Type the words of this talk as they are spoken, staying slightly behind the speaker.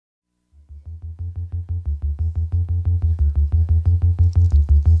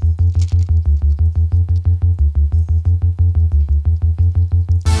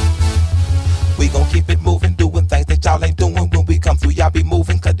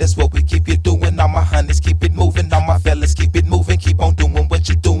that's what we keep it doing. All my honeys keep it moving, all my fellas keep it moving. Keep on doing what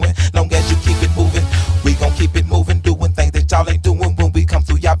you doing, long as you keep it moving. We gon' keep it moving, doing things that y'all ain't doing. When we come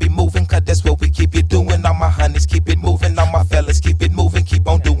through, y'all be moving, cause that's what we keep it doing. All my honeys keep it moving, all my fellas keep it moving. Keep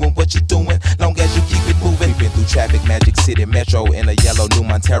on doing what you doing, long as you keep it moving. We been through traffic, Magic City Metro, in a yellow new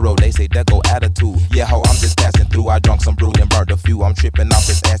Montero. They say that go attitude. Yeah, ho, I'm just passing through. I drunk some brew and burnt a few. I'm tripping off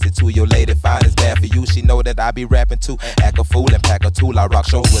this acid too. Your lady fine is bad for you. She know that I be rapping too. Act a fool and pack a tool. I rock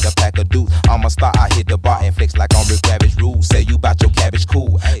shows with a pack of dudes. I'm a star. I hit the bar and flex like on Rick Rabbit's rules. Say you bout your cabbage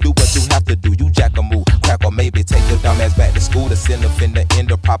cool. Do what you have to do. You jack a move, crack or maybe take your dumb ass back to school. To send up in the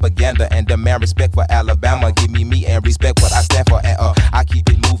end of propaganda and demand respect for Alabama. Give me and respect what I stand for. And I keep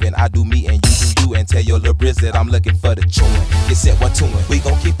it moving. I do me and you do you. And tell your little Briz that I'm looking for the chewing. Get set what tuning. We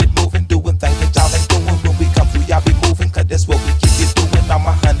gon' keep it moving, doing things that y'all ain't doing. When we come through, y'all be moving, cause that's what we keep it doing. All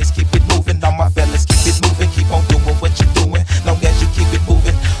my honeys keep it moving, all my fellas keep it moving. Keep on doing what you doing, long as you keep it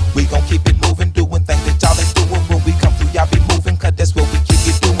moving. We gon' keep it moving, doing things that y'all ain't doing. When we come through, y'all be moving, cause that's what we keep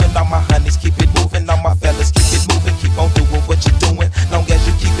it doing. All my honeys keep it moving, all my fellas keep it moving. Keep on doing what you doing, long as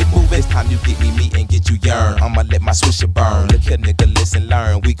you keep it moving. It's time you get me and get you yearn. I'ma let my swisher burn. Look here, nigga, listen,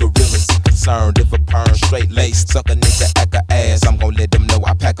 learn. We gorillas, concerned. If a perm straight lace, suck a nigga act a ass. I'm gon' let them know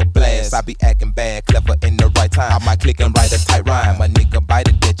I pack a blast. I be acting bad, clever in the right time. I might click and write a tight rhyme. My nigga bite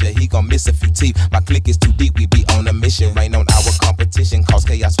a ditcher, he gon' miss a few teeth. My click is too deep, we be on a mission. Rain on our competition, cause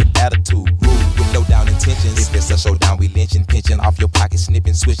chaos with attitude. Rude with low down intentions. If it's a showdown, we lynching, pinching off your pocket,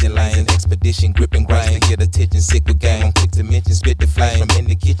 snipping, switching lanes. Expedition, gripping grain to get attention. Sick with game, on quick to mention, spit the flame. From in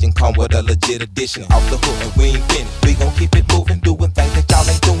the kitchen, come with a legit addition. Off the hook and we ain't finished. We gon' keep it moving, doing things that y'all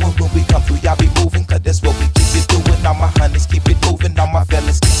ain't doing. When we come through, y'all be moving, cause that's what we keep it doing. All my honeys keep it moving, all my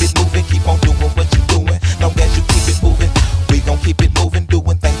fellas keep it moving. Keep on doing what you doing, long as you keep it moving. We gon' keep it moving,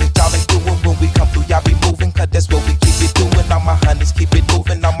 doing things that y'all ain't doing. When we come through, y'all be moving, cause that's what we keep it doing. All my honeys keep it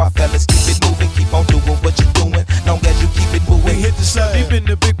moving, all my fellas keep it moving. Keep on doing what you doing, long as you keep it moving. We hit the shot deep in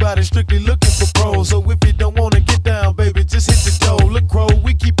the big body, strictly looking for pros. So if you don't wanna get down, baby, just hit the door. Look, crow,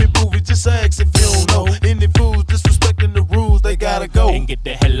 we keep it moving, just ask if you don't know. Any fools disrespecting the rules, they gotta go. And get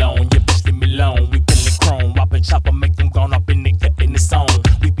the hell on, you best leave me alone. We pillin' chrome, whopping chopper, make them gone up in the cut in the zone.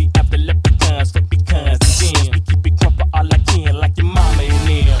 We be after leprechauns, for pecans and gems. We keep it crumple all I can, like your mama in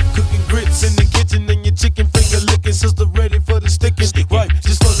there. Cooking grits in the kitchen and your chicken finger licking. Sister ready for the sticking, right,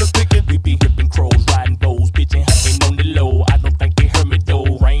 just for the picking. We be ripping crows, riding bows, pitching, hunting on the low. I don't think they heard me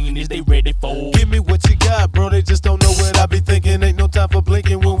though. Rain is they ready for. Give me what you got, bro, they just don't know what I be thinking. Ain't no time for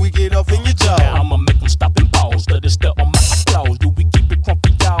blinking when we get off in your jaw. Now I'ma make them stop and pause, study stuff on my applause. Do we keep it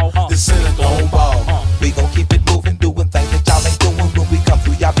crumpy, y'all? The center gon' ball. We gon' keep it moving, doing things that y'all ain't doing. When we come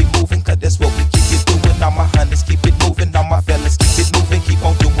through, y'all be moving, cause that's what we keep it doing. All my honeys keep it moving, all my fellas keep it moving. Keep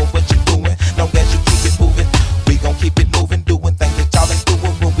on doing what you doing, long as you keep it moving. We gon' keep it moving, doing things that y'all ain't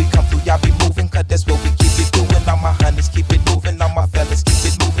doing. When we come through, y'all be moving, cause that's what we keep it doing.